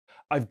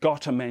I've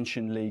got to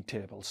mention league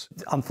tables.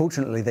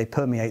 Unfortunately, they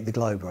permeate the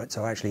globe, right?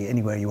 So actually,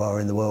 anywhere you are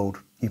in the world,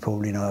 you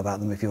probably know about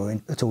them if you're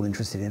at all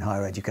interested in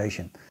higher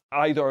education.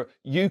 Either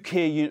UK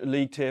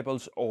league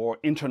tables or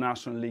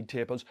international league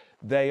tables,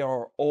 they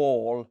are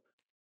all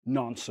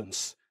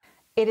nonsense.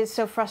 It is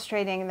so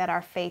frustrating that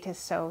our fate is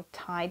so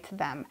tied to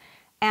them.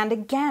 And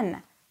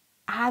again,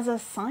 as a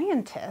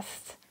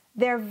scientist,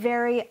 they're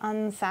very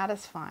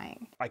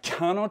unsatisfying. I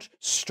cannot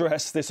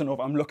stress this enough.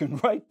 I'm looking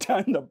right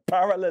down the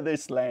barrel of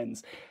this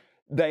lens.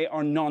 They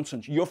are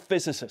nonsense. You're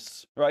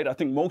physicists, right? I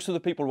think most of the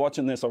people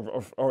watching this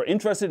are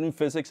interested in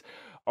physics,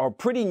 are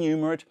pretty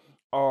numerate,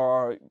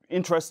 are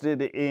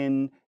interested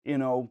in, you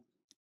know,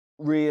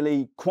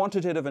 really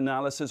quantitative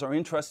analysis, are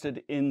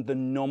interested in the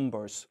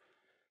numbers.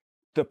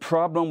 The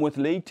problem with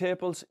league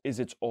tables is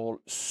it's all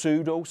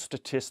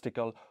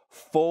pseudo-statistical,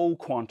 faux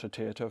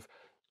quantitative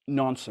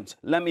nonsense.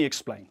 Let me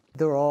explain.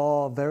 There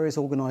are various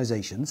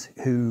organisations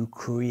who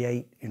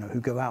create,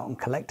 who go out and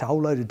collect a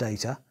whole load of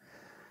data,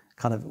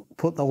 kind of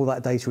put all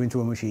that data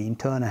into a machine,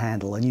 turn a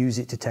handle and use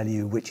it to tell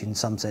you which in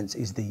some sense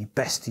is the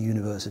best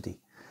university.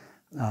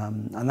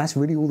 And that's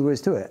really all there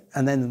is to it.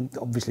 And then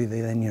obviously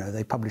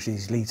they publish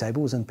these league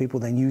tables and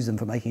people then use them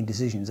for making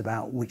decisions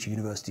about which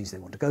universities they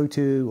want to go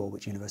to or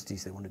which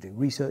universities they want to do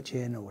research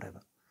in or whatever.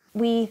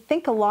 We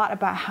think a lot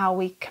about how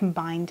we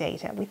combine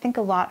data. We think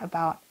a lot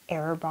about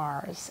error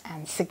bars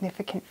and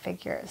significant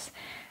figures.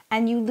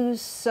 And you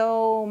lose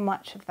so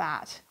much of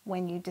that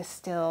when you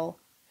distill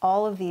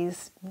all of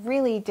these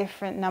really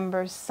different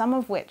numbers, some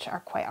of which are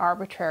quite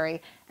arbitrary,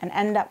 and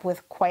end up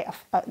with quite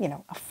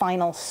a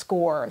final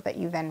score that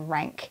you then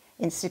rank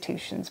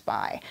institutions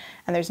by.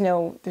 And there's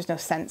no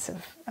sense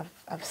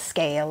of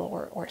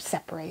scale or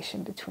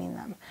separation between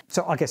them.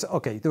 So I guess,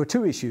 okay, there are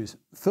two issues.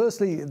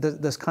 Firstly,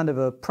 there's kind of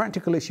a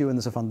practical issue and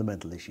there's a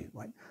fundamental issue,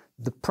 right?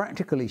 The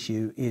practical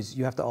issue is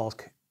you have to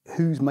ask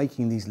who's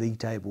making these league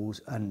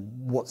tables and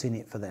what's in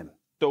it for them.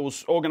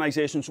 Those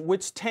organisations,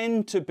 which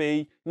tend to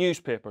be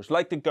newspapers,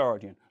 like The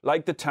Guardian,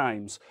 like The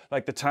Times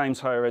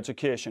Higher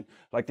Education,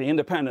 like The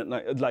Independent,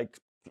 like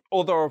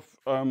other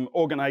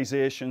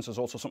organisations. There's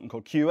also something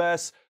called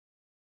QS.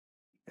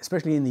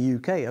 Especially in the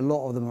UK, a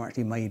lot of them are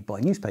actually made by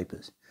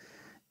newspapers.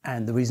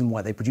 And the reason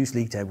why they produce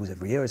league tables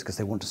every year is because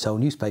they want to sell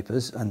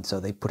newspapers, and so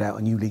they put out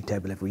a new league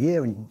table every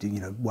year, and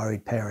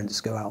worried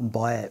parents go out and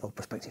buy it, or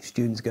prospective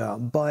students go out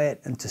and buy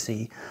it, and to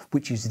see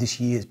which is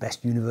this year's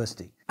best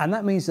university. And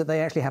that means that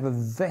they actually have a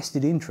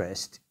vested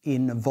interest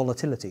in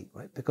volatility,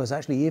 right? Because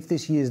actually, if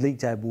this year's league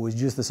table is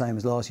just the same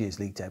as last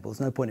year's league table,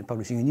 there's no point in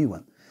publishing a new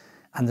one.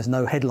 And there's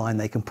no headline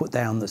they can put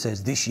down that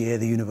says this year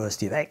the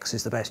University of X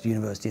is the best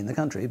university in the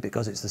country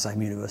because it's the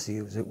same university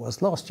as it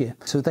was last year.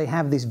 So they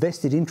have this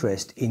vested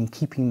interest in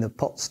keeping the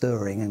pot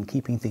stirring and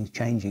keeping things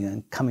changing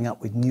and coming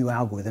up with new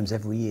algorithms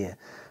every year.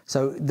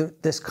 So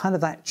there's kind of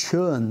that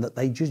churn that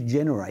they just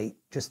generate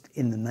just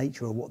in the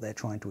nature of what they're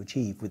trying to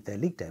achieve with their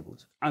league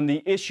tables. And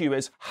the issue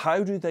is,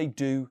 how do they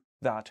do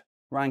that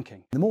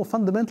ranking? The more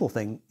fundamental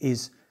thing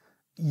is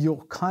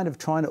you're kind of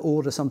trying to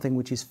order something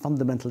which is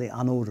fundamentally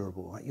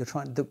unorderable, right? You're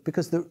trying to,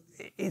 because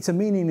it's a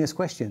meaningless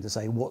question to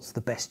say what's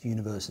the best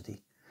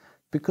university,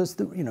 because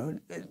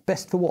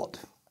best for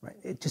what, right?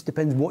 It just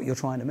depends what you're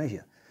trying to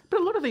measure. But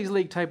a lot of these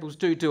league tables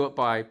do it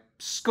by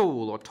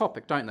school or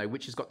topic, don't they?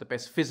 Which has got the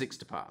best physics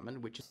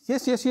department, which is...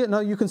 Yes. No,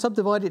 you can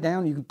subdivide it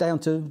down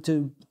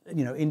to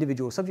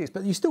individual subjects,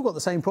 but you still got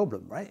the same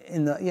problem, right?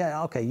 In that,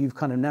 you've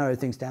kind of narrowed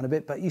things down a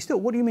bit, but you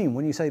still, what do you mean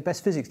when you say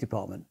best physics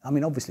department? I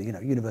mean, obviously,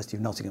 University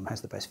of Nottingham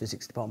has the best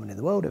physics department in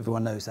the world.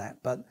 Everyone knows that.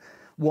 But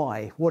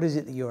why? What is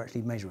it that you're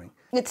actually measuring?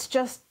 It's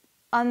just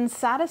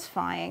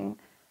unsatisfying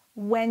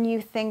when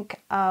you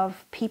think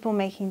of people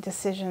making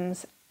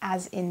decisions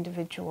as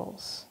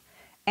individuals.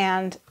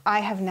 And I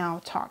have now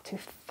talked to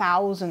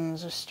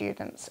thousands of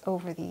students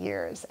over the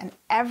years, and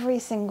every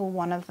single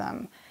one of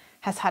them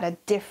has had a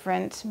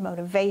different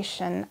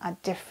motivation, a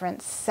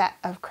different set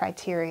of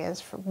criteria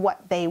for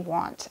what they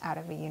want out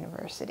of a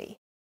university.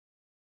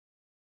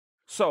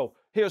 So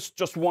here's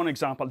just one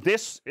example.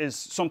 This is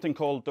something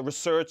called the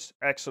Research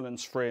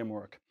Excellence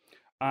Framework.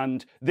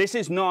 And this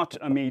is not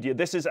a media.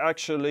 This is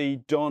actually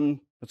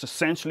done, it's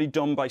essentially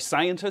done by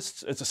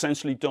scientists. It's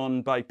essentially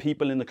done by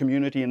people in the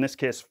community, in this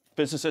case,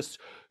 physicists,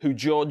 who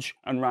judge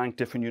and rank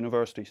different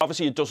universities.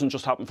 Obviously, it doesn't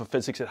just happen for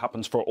physics. It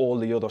happens for all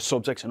the other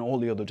subjects and all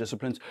the other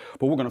disciplines.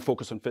 But we're going to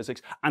focus on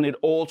physics. And it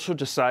also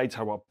decides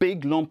how a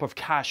big lump of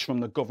cash from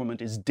the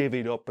government is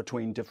divvied up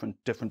between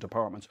different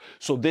departments.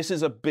 So this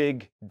is a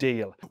big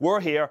deal.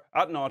 We're here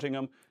at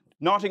Nottingham.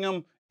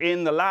 Nottingham,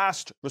 in the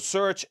last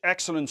Research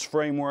Excellence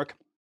Framework,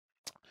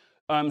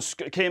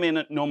 came in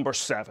at number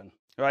 7,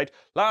 right?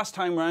 Last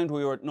time round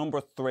we were at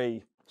number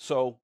 3,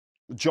 so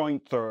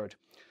joint third.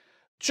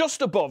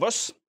 Just above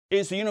us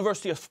is the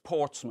University of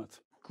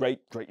Portsmouth. Great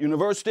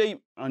university,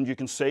 and you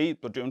can see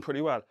they're doing pretty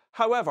well.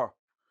 However,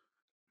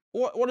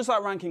 what is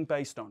that ranking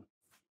based on?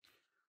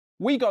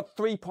 We got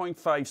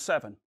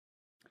 3.57.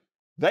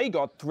 They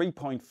got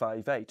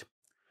 3.58.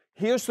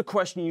 Here's the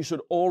question you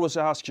should always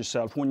ask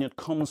yourself when it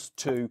comes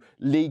to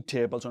league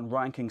tables and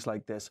rankings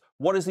like this.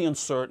 What is the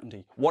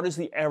uncertainty? What is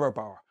the error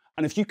bar?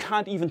 And if you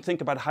can't even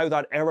think about how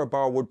that error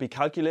bar would be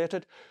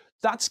calculated,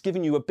 that's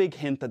giving you a big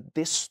hint that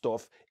this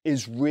stuff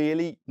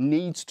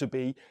needs to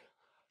be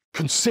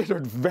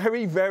considered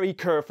very, very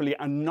carefully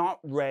and not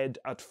read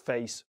at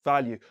face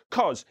value.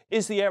 Because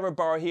is the error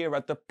bar here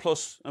at the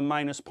plus and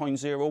minus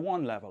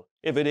 0.01 level?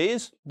 If it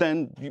is,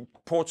 then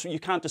you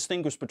can't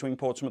distinguish between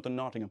Portsmouth and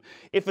Nottingham.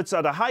 If it's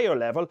at a higher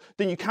level,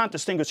 then you can't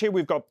distinguish. Here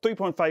we've got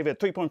 3.58,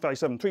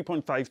 3.57,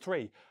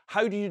 3.53.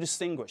 How do you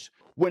distinguish?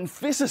 When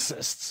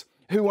physicists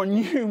who are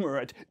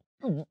numerate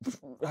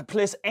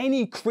place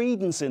any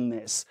credence in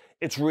this,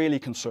 it's really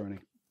concerning.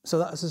 So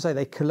that's to say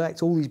they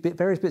collect all these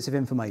various bits of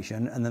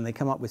information and then they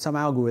come up with some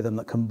algorithm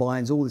that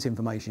combines all this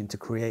information to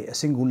create a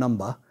single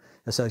number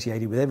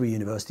associated with every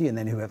university, and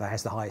then whoever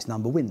has the highest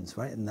number wins,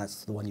 right? And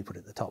that's the one you put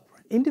at the top.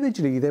 Right?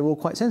 Individually, they're all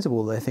quite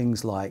sensible. They're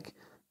things like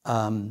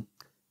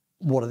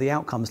what are the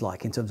outcomes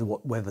like in terms of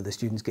whether the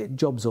students get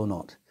jobs or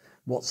not?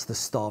 What's the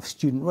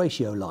staff-student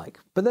ratio like?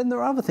 But then there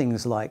are other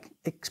things like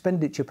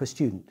expenditure per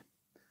student.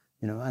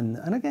 You know,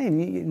 and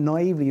again,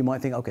 naively you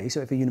might think, okay, so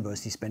if a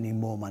university is spending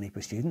more money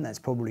per student, that's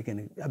probably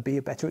going to be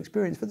a better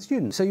experience for the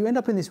student. So you end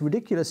up in this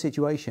ridiculous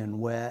situation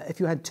where if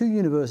you had two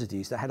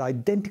universities that had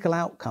identical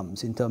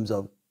outcomes in terms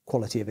of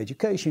quality of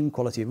education,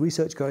 quality of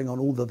research going on,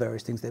 all the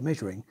various things they're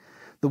measuring,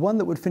 the one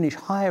that would finish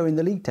higher in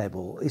the league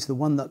table is the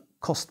one that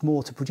cost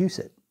more to produce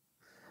it,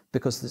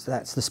 because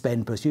that's the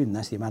spend per student,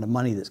 that's the amount of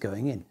money that's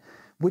going in.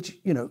 Which,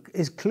 you know,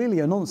 is clearly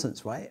a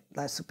nonsense, right?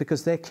 That's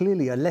because they're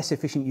clearly a less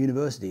efficient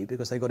university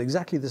because they've got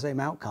exactly the same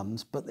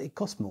outcomes, but they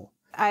cost more.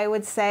 I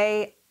would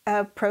say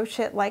approach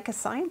it like a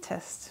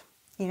scientist.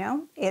 You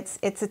know, it's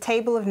a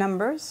table of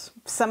numbers.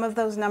 Some of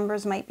those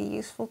numbers might be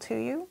useful to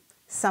you,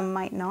 some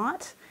might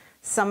not.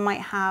 Some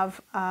might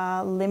have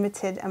a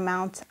limited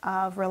amount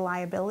of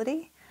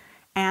reliability.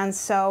 And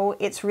so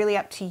it's really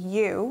up to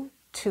you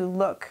to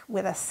look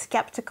with a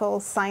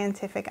skeptical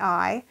scientific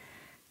eye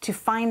to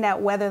find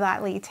out whether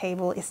that league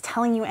table is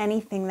telling you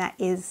anything that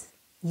is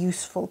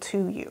useful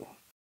to you.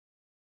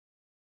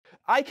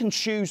 I can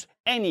choose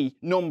any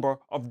number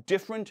of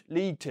different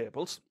league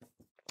tables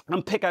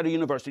and pick out a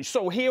university.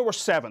 So here we're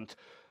 7th.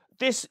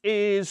 This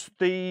is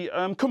the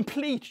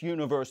complete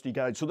university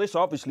guide. So this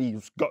obviously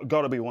has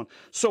got to be one.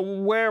 So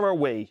where are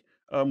we?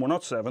 We're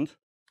not 7th.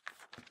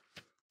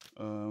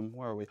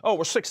 Where are we? Oh,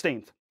 we're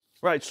 16th.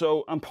 Right,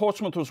 so, and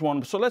Portsmouth was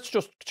one. So let's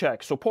just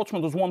check. So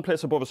Portsmouth was one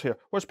place above us here.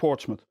 Where's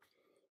Portsmouth?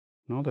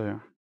 No,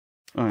 there.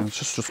 All right,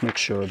 let's just make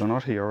sure they're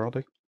not here, are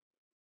they?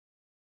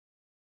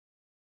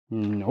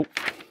 Nope.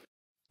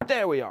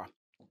 There we are.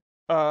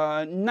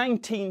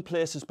 19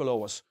 places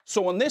below us.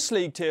 So on this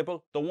league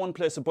table, the one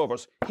place above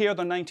us, here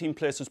the 19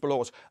 places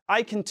below us.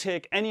 I can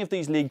take any of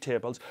these league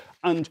tables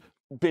and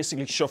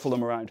basically shuffle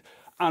them around.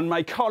 And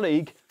my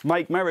colleague,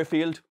 Mike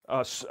Merrifield,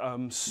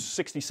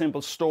 60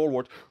 Simple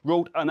stalwart,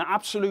 wrote an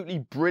absolutely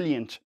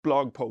brilliant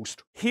blog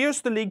post.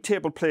 Here's the league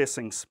table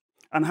placings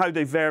and how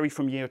they vary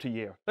from year to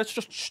year. Let's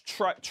just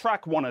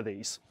track one of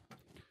these.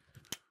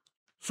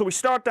 So we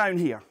start down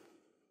here.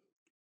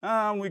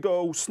 And we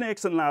go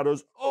snakes and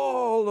ladders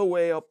all the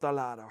way up the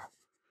ladder.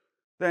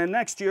 Then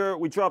next year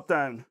we drop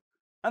down.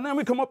 And then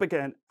we come up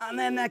again. And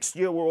then next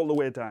year we're all the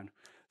way down.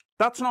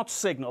 That's not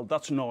signal,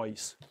 that's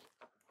noise.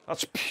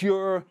 That's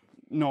pure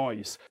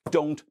noise.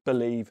 Don't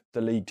believe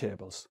the league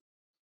tables.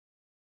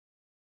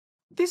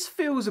 This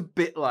feels a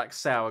bit like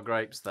sour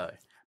grapes though,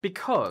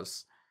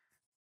 because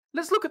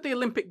let's look at the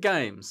Olympic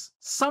Games.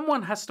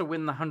 Someone has to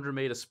win the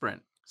 100-metre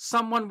sprint.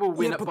 Someone will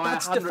win it by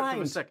 100th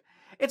of a second.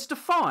 It's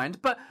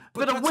defined, but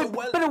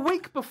a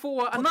week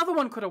before, another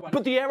one could have won.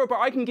 But the error bar,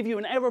 I can give you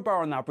an error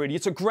bar on that, Brady.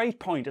 It's a great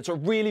point. It's a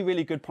really,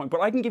 really good point. But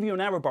I can give you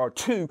an error bar,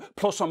 2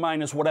 plus or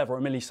minus whatever,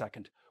 a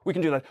millisecond. We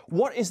can do that.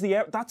 What is the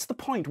error? That's the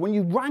point. When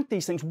you rank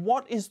these things,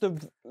 what is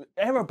the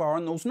error bar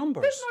on those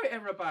numbers? There's no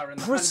error bar in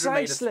the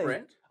 100-metre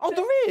sprint. Oh,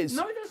 there is?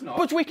 No, there's not.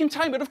 But we can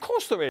time it. Of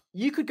course there is.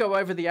 You could go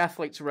over the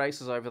athletes'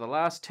 races over the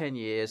last 10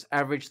 years,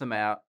 average them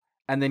out,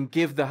 and then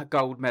give the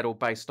gold medal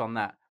based on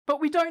that.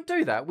 But we don't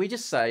do that. We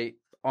just say,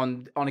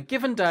 on a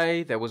given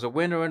day, there was a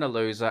winner and a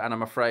loser, and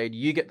I'm afraid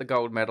you get the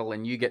gold medal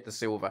and you get the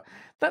silver.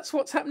 That's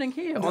what's happening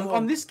here. No.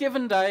 On this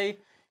given day,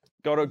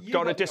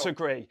 Gotta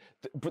disagree.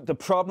 But the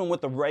problem with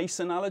the race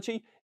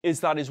analogy is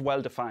that is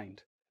well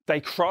defined.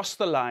 They cross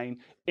the line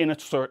in a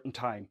certain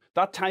time.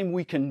 That time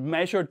we can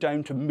measure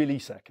down to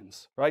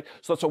milliseconds, right?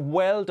 So it's a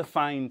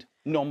well-defined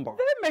number.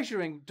 They're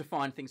measuring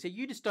defined things here.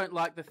 You just don't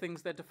like the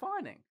things they're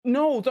defining.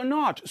 No, they're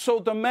not. So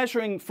they're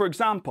measuring, for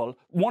example,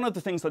 one of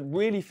the things that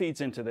really feeds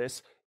into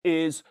this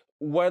is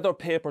whether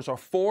papers are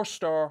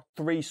 4-star,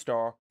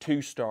 3-star,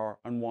 2-star,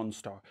 and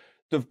 1-star.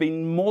 There have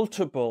been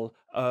multiple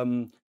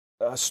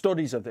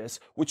studies of this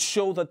which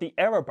show that the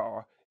error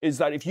bar is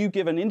that if you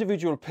give an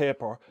individual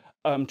paper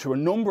to a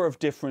number of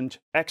different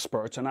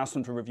experts and ask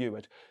them to review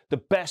it, the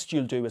best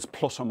you'll do is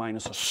plus or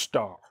minus a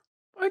star.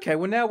 Okay,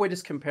 well now we're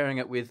just comparing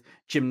it with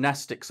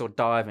gymnastics or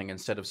diving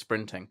instead of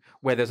sprinting,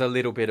 where there's a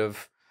little bit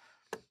of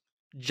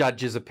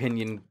judge's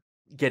opinion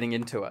getting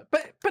into it.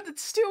 But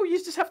it's still, you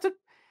just have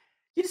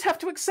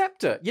to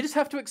accept it. You just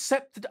have to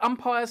accept the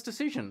umpire's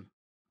decision.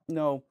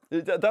 No,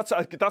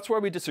 that's where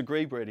we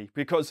disagree, Brady,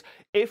 because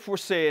if we're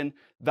saying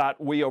that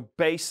we are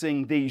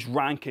basing these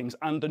rankings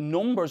and the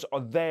numbers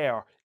are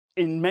there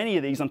in many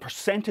of these and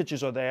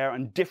percentages are there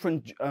and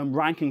different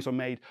rankings are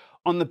made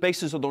on the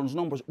basis of those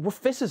numbers, we're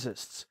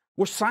physicists,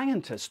 we're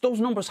scientists. Those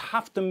numbers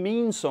have to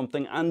mean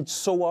something, and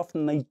so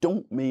often they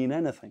don't mean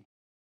anything.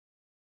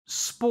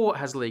 Sport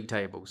has league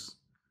tables.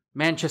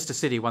 Manchester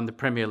City won the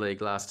Premier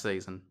League last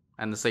season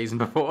and the season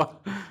before.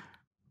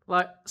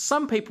 Like,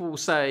 some people will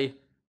say,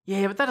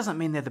 yeah, but that doesn't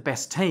mean they're the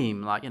best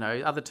team. Like,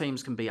 other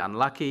teams can be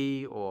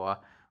unlucky or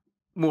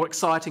more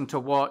exciting to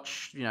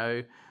watch.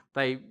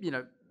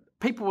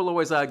 People will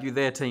always argue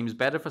their team's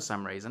better for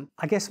some reason.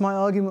 I guess my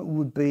argument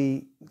would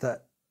be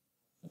that,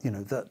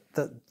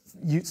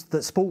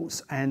 that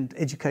sports and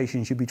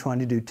education should be trying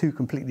to do two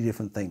completely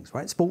different things,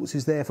 right? Sports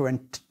is there for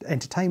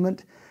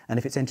entertainment, and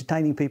if it's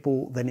entertaining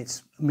people, then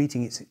it's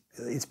meeting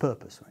its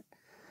purpose, right?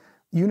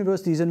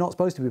 Universities are not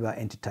supposed to be about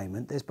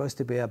entertainment. They're supposed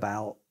to be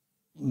about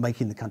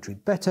making the country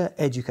better,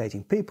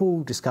 educating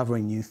people,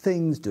 discovering new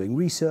things, doing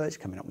research,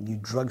 coming up with new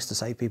drugs to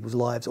save people's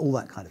lives, all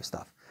that kind of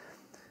stuff.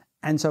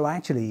 And so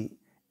actually,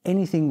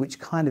 anything which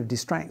kind of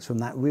distracts from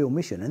that real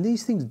mission, and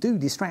these things do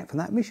distract from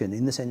that mission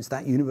in the sense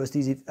that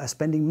universities are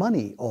spending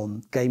money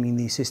on gaming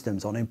these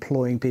systems, on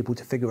employing people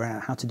to figure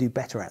out how to do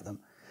better at them.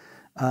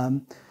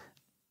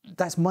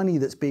 That's money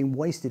that's being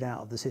wasted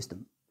out of the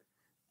system.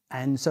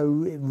 And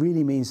so it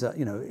really means that,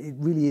 it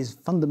really is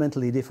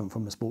fundamentally different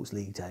from a sports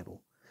league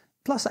table.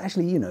 Plus,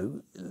 actually,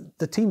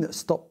 the team that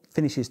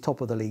finishes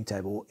top of the league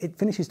table, it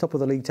finishes top of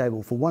the league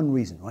table for one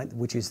reason, right?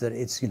 Which is that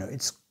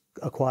it's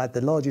acquired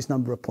the largest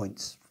number of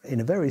points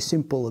in a very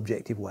simple,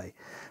 objective way.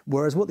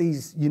 Whereas what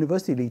these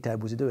university league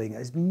tables are doing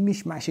is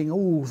mishmashing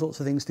all sorts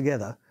of things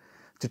together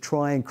to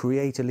try and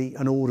create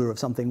an order of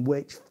something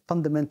which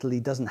fundamentally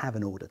doesn't have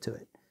an order to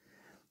it.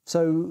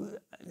 So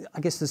I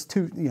guess there's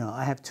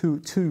I have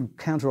two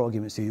counter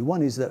arguments to you.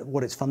 One is that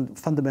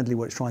fundamentally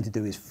what it's trying to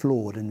do is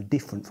flawed and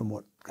different from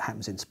what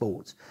happens in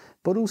sports,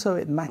 but also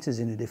it matters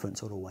in a different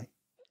sort of way.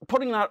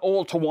 Putting that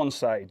all to one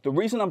side, the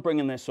reason I'm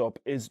bringing this up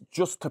is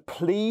just to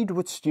plead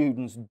with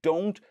students,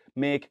 don't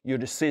make your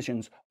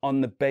decisions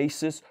on the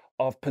basis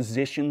of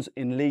positions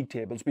in league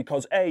tables,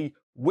 because A,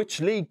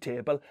 which league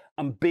table,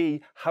 and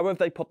B, how have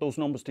they put those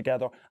numbers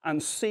together,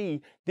 and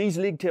C, these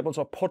league tables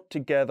are put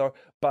together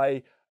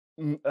by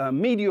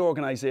media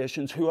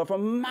organisations who have a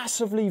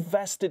massively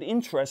vested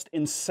interest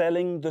in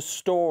selling the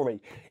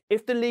story.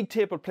 If the league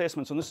table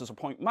placements, and this is a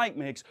point Mike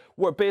makes,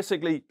 were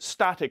basically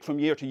static from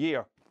year to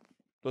year,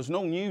 there's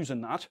no news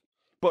in that.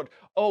 But,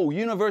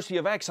 University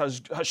of X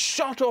has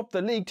shot up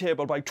the league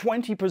table by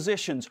 20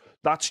 positions,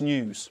 that's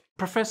news.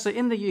 Professor,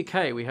 in the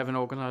UK, we have an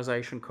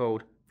organisation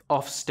called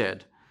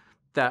Ofsted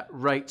that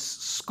rates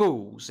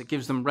schools. It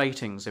gives them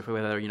ratings of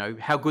whether,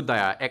 how good they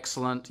are,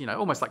 excellent,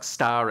 almost like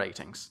star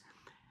ratings.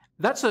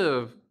 That's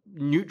a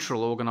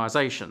neutral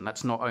organisation.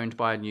 That's not owned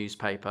by a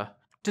newspaper.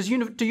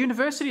 Do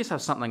universities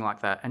have something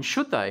like that? And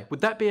should they?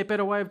 Would that be a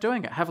better way of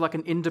doing it? Have like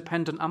an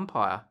independent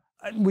umpire?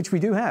 Which we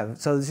do have.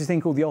 So there's this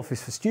thing called the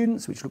Office for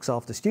Students, which looks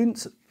after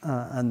students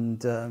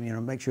and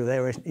make sure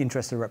their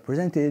interests are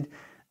represented.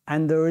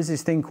 And there is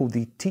this thing called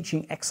the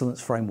Teaching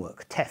Excellence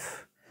Framework,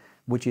 TEF,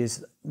 which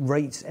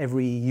rates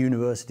every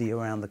university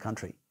around the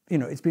country.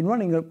 It's been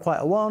running quite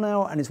a while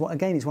now, and it's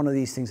one of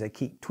these things, they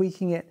keep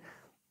tweaking it.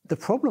 The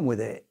problem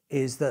with it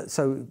is that,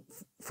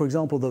 for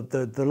example,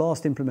 the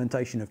last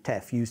implementation of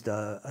TEF used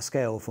a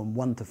scale from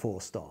 1 to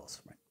 4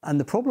 stars. Right? And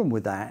the problem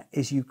with that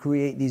is you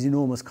create these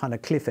enormous kind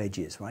of cliff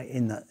edges, right?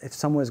 In that if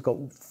somewhere's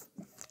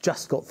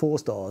just got 4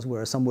 stars,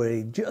 whereas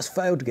somewhere just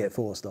failed to get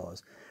 4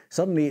 stars,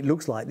 suddenly it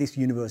looks like this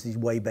university is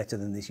way better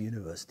than this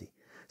university.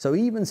 So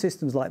even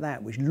systems like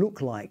that, which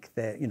look like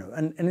they're,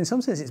 and in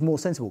some sense it's more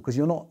sensible because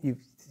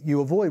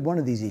you avoid one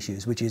of these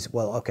issues, which is,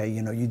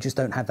 you just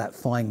don't have that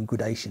fine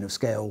gradation of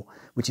scale,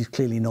 which is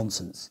clearly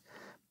nonsense.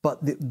 But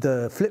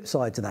the flip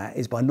side to that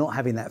is by not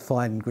having that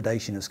fine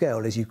gradation of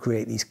scale is you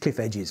create these cliff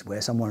edges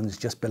where someone's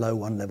just below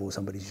one level,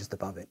 somebody's just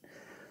above it.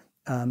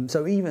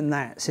 So even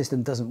that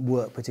system doesn't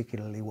work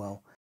particularly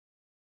well.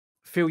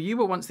 Phil, you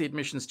were once the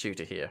admissions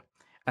tutor here,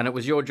 and it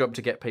was your job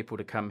to get people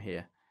to come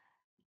here.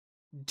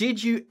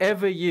 Did you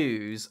ever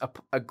use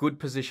a good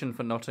position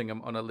for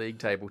Nottingham on a league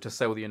table to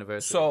sell the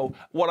university? So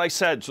what I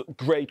said,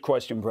 great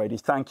question, Brady,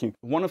 thank you.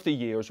 One of the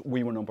years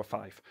we were number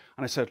 5.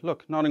 And I said,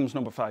 look, Nottingham's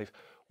number 5.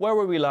 Where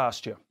were we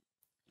last year?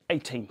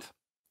 18th.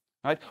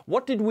 Right?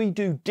 What did we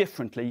do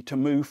differently to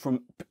move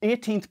from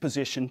 18th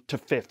position to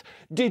 5th?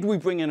 Did we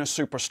bring in a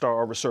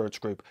superstar research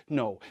group?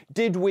 No.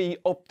 Did we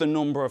up the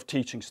number of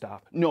teaching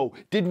staff? No.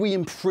 Did we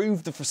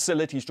improve the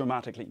facilities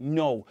dramatically?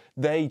 No.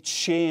 They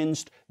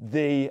changed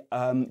the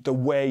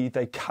way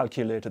they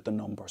calculated the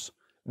numbers.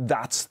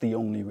 That's the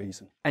only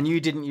reason. And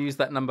you didn't use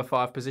that number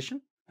 5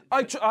 position?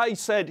 I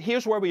said,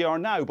 here's where we are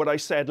now, but I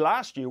said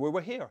last year we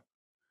were here.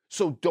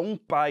 So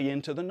don't buy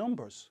into the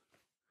numbers.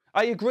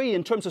 I agree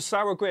in terms of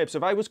sour grapes.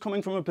 If I was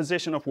coming from a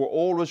position of we're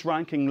always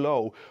ranking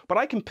low, but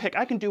I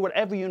can do what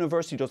every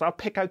university does. I'll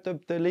pick out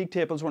the league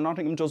tables where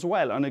Nottingham does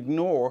well and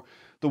ignore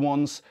the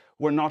ones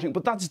where Nottingham,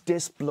 but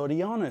that's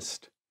bloody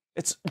honest.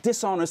 It's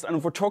dishonest, and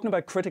if we're talking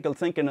about critical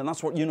thinking, and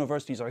that's what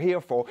universities are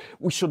here for,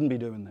 we shouldn't be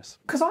doing this.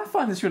 Because I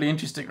find this really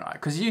interesting, right?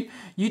 Because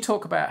you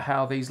talk about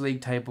how these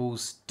league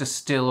tables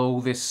distill all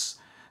this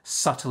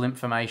subtle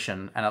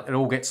information, and it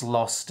all gets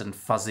lost and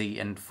fuzzy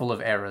and full of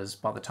errors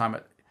by the time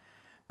it...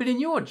 But in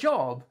your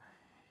job,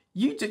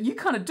 you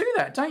kind of do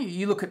that, don't you?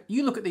 You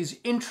look at these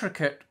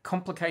intricate,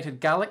 complicated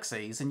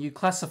galaxies, and you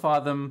classify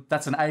them.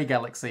 That's an A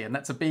galaxy, and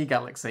that's a B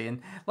galaxy,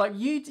 and like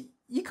you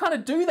kind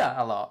of do that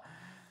a lot.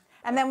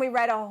 And then we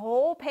write a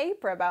whole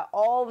paper about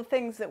all the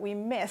things that we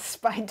miss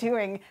by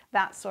doing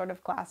that sort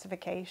of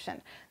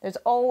classification. There's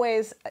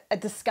always a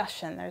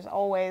discussion. There's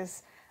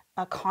always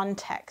a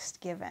context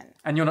given.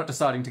 And you're not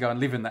deciding to go and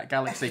live in that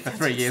galaxy for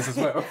 3 years as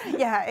well.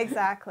 Yeah,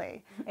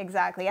 exactly.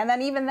 And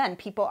then even then,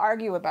 people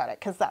argue about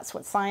it because that's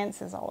what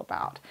science is all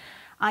about.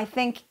 I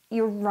think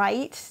you're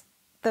right.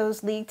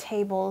 Those league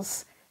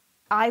tables,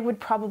 I would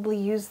probably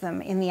use them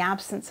in the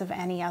absence of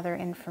any other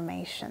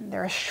information.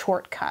 They're a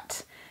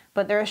shortcut.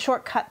 But they're a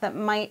shortcut that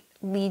might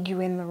lead you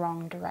in the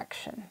wrong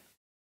direction.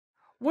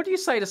 What do you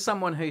say to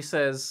someone who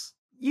says,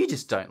 you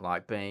just don't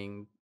like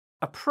being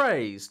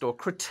appraised or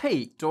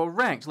critiqued or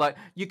ranked? Like,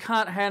 you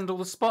can't handle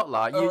the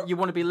spotlight. You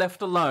want to be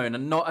left alone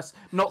and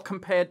not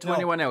compared to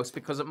anyone else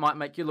because it might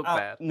make you look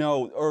bad.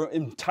 No, our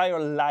entire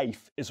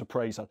life is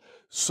appraisal.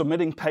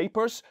 Submitting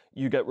papers,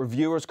 you get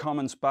reviewers'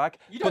 comments back.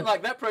 You don't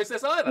like that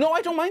process either. No,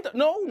 I don't mind that.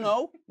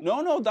 No.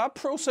 That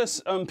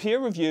process,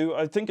 peer review,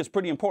 I think is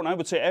pretty important. I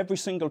would say every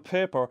single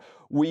paper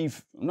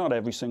not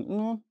every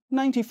single,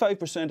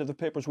 95% of the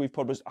papers we've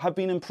published have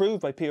been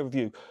improved by peer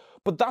review.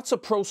 But that's a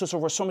process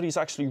where somebody's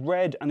actually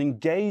read and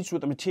engaged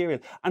with the material,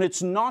 and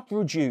it's not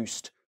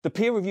reduced. The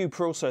peer review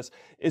process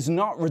is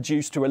not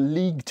reduced to a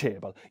league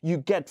table. You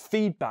get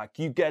feedback,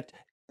 you get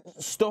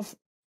stuff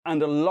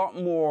and a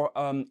lot more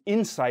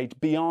insight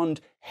beyond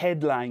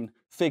headline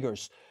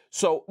figures.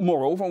 So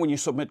moreover, when you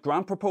submit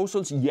grant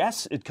proposals,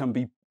 yes, it can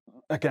be,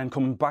 again,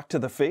 coming back to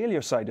the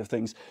failure side of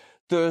things,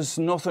 there's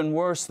nothing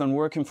worse than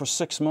working for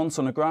 6 months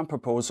on a grant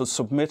proposal,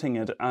 submitting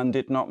it, and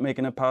it not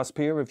making it past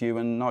peer review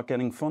and not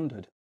getting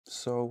funded.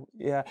 So,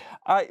 yeah,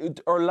 I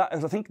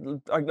think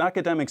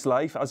academics'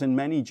 life, as in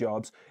many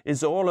jobs,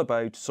 is all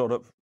about sort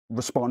of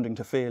responding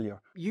to failure.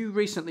 You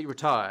recently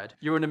retired.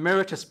 You're an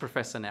emeritus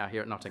professor now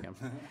here at Nottingham.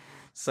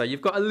 So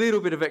you've got a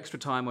little bit of extra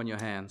time on your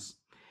hands.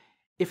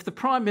 If the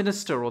Prime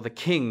Minister or the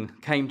King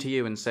came to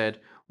you and said,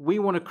 we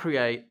want to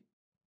create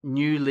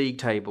new league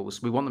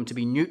tables, we want them to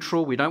be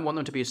neutral, we don't want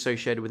them to be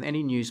associated with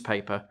any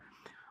newspaper,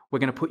 we're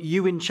going to put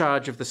you in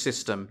charge of the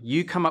system,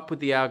 you come up with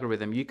the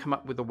algorithm, you come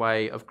up with a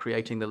way of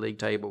creating the league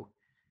table.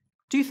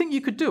 Do you think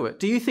you could do it?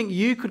 Do you think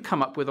you could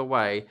come up with a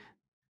way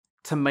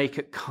to make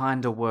it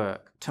kind of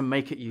work, to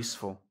make it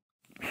useful?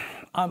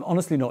 I'm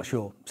honestly not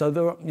sure. So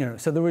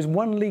there is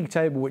one league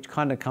table which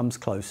kind of comes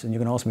close, and you're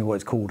going to ask me what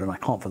it's called, and I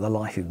can't for the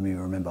life of me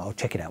remember. I'll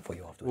check it out for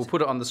you afterwards. We'll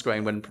put it on the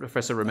screen when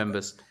Professor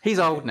remembers. He's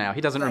old now.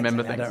 He doesn't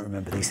remember things. I don't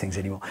remember these things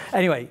anymore.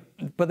 Anyway,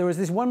 but there is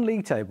this one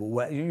league table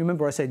where, you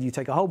remember I said you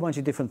take a whole bunch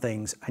of different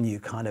things and you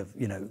kind of,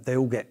 they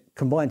all get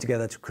combined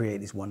together to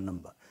create this one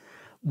number.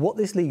 What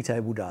this league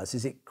table does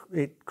is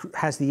it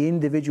has the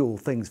individual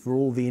things for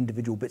all the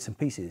individual bits and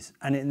pieces,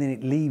 and then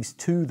it leaves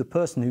to the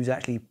person who's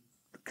actually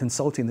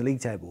consulting the league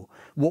table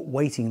what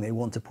weighting they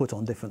want to put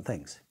on different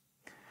things.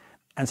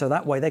 And so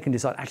that way they can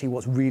decide, actually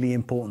what's really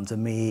important to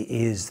me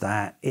is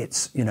that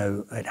it's,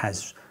 it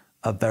has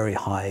a very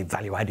high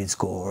value added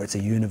score, or it's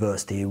a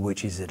university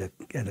which is at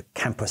a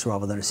campus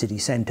rather than a city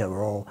centre,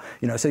 or,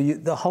 so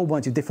the whole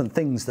bunch of different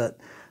things that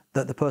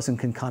the person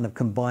can kind of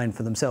combine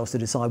for themselves to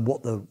decide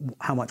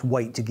how much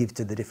weight to give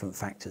to the different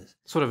factors.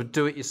 Sort of a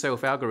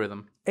do-it-yourself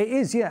algorithm. It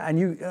is, yeah,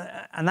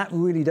 and that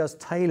really does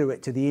tailor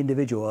it to the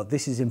individual.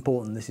 This is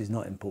important, this is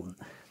not important.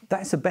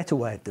 That's a better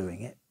way of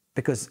doing it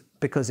because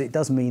it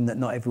does mean that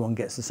not everyone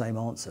gets the same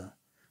answer.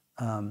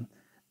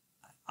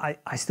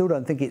 I still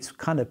don't think it's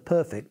kind of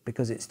perfect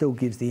because it still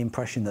gives the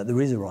impression that there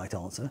is a right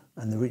answer,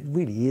 and there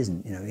really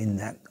isn't, in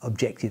that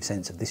objective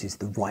sense of this is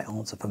the right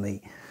answer for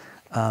me.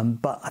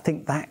 But I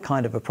think that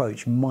kind of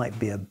approach might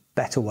be a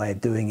better way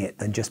of doing it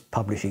than just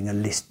publishing a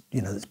list,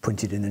 that's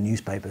printed in a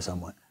newspaper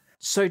somewhere.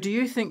 So do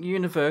you think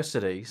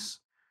universities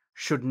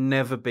should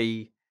never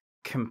be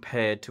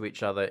compared to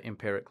each other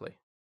empirically?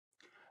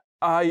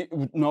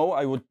 No,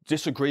 I would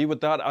disagree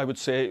with that. I would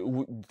say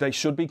they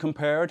should be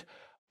compared,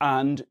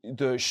 and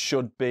there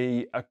should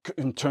be,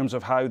 in terms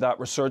of how that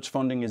research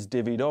funding is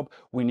divvied up,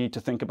 we need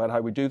to think about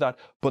how we do that.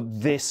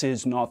 But this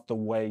is not the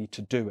way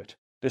to do it.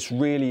 This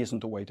really isn't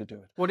the way to do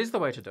it. What is the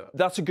way to do it?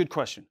 That's a good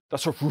question.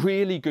 That's a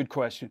really good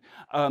question.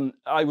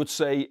 I would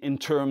say in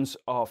terms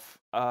of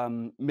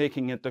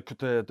making it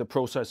the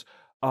process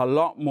a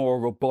lot more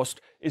robust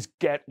is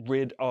get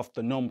rid of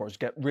the numbers,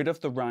 get rid of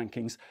the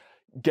rankings,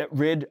 get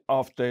rid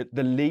of the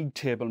league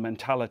table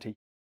mentality.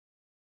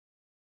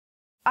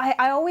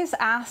 I always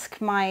ask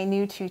my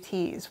new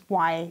tutees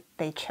why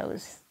they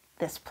chose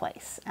this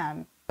place,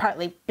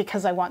 partly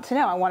because I want to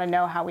know. I want to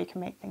know how we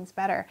can make things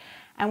better.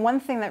 And one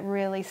thing that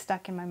really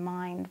stuck in my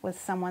mind was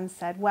someone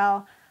said,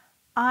 well,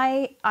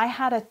 I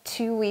had a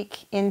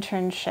 2-week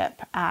internship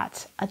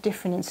at a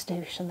different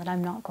institution that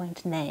I'm not going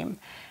to name,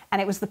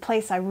 and it was the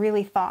place I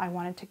really thought I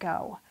wanted to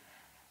go.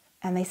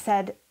 And they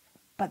said,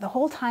 but the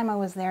whole time I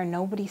was there,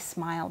 nobody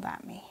smiled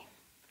at me.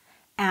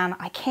 And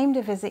I came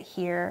to visit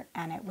here,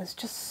 and it was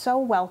just so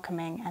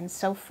welcoming and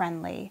so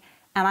friendly.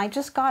 And I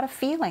just got a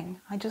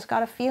feeling,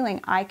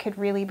 I could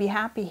really be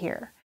happy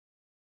here.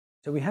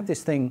 So we have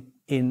this thing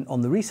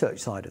on the research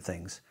side of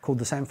things called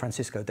the San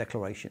Francisco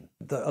Declaration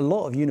that a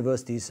lot of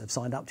universities have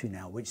signed up to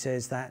now, which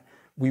says that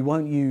we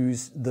won't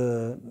use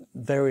the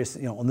various,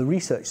 on the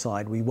research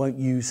side, we won't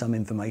use some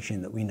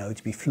information that we know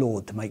to be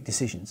flawed to make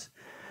decisions.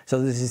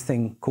 So there's this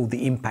thing called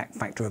the impact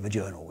factor of a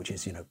journal, which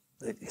is,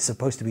 it's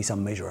supposed to be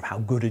some measure of how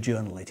good a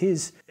journal it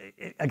is.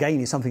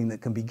 Again, it's something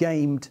that can be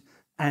gamed.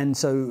 And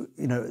so,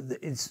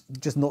 it's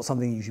just not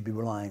something you should be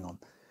relying on.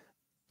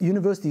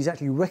 Universities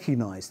actually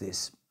recognize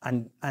this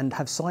and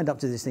have signed up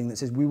to this thing that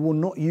says we will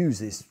not use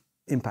this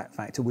impact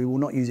factor. We will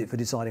not use it for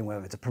deciding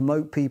whether to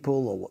promote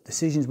people or what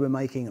decisions we're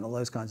making and all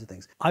those kinds of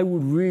things. I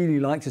would really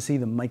like to see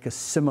them make a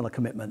similar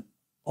commitment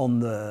on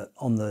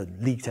the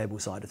league table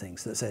side of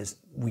things that says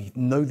we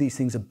know these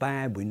things are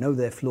bad, we know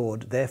they're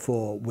flawed,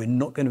 therefore we're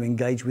not going to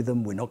engage with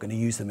them, we're not going to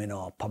use them in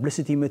our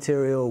publicity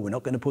material, we're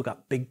not going to put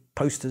up big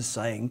posters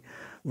saying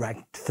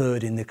ranked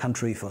 3rd in the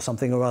country for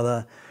something or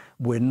other,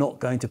 we're not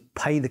going to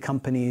pay the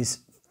companies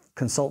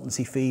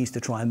consultancy fees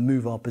to try and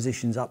move our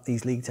positions up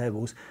these league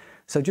tables.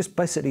 So just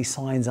basically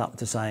signs up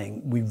to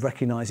saying we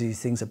recognise these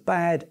things are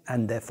bad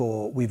and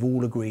therefore we've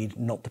all agreed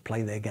not to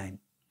play their game.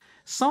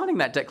 Signing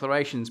that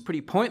declaration is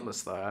pretty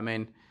pointless, though. I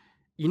mean,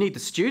 you need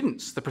the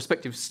students, the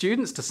prospective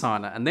students, to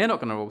sign it, and they're not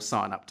going to all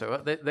sign up to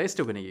it. They're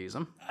still going to use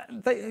them.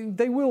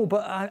 They will,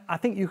 but I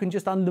think you can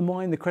just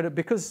undermine the credit,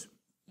 because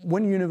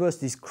when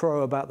universities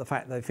crow about the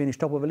fact they finished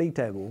top of a league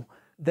table,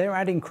 they're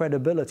adding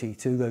credibility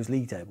to those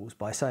league tables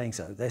by saying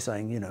so. They're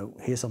saying,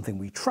 here's something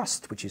we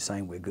trust, which is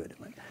saying we're good.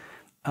 Right?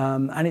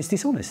 And it's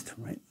dishonest,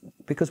 right?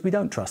 Because we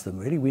don't trust them,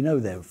 really. We know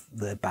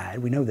they're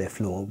bad, we know they're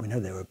flawed, we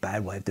know they're a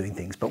bad way of doing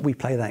things, but we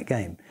play that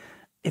game.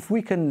 If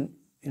we can,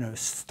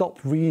 stop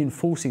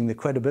reinforcing the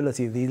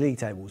credibility of these league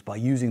tables by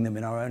using them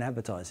in our own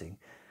advertising,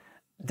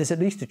 there's at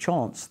least a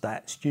chance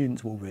that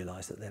students will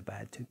realise that they're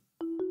bad too.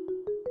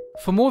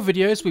 For more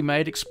videos we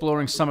made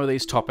exploring some of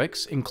these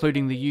topics,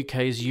 including the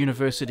UK's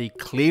university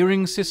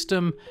clearing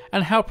system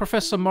and how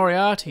Professor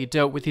Moriarty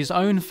dealt with his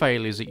own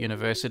failures at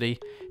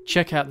university,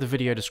 check out the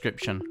video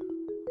description.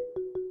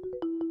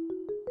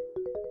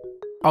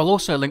 I'll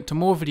also link to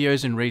more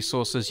videos and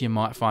resources you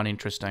might find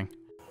interesting.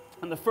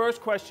 And the first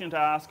question to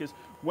ask is,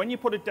 when you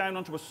put it down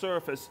onto a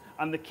surface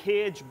and the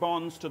cage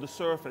bonds to the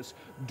surface,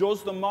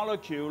 does the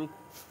molecule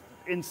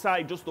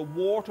inside, does the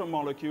water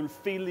molecule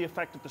feel the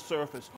effect of the surface,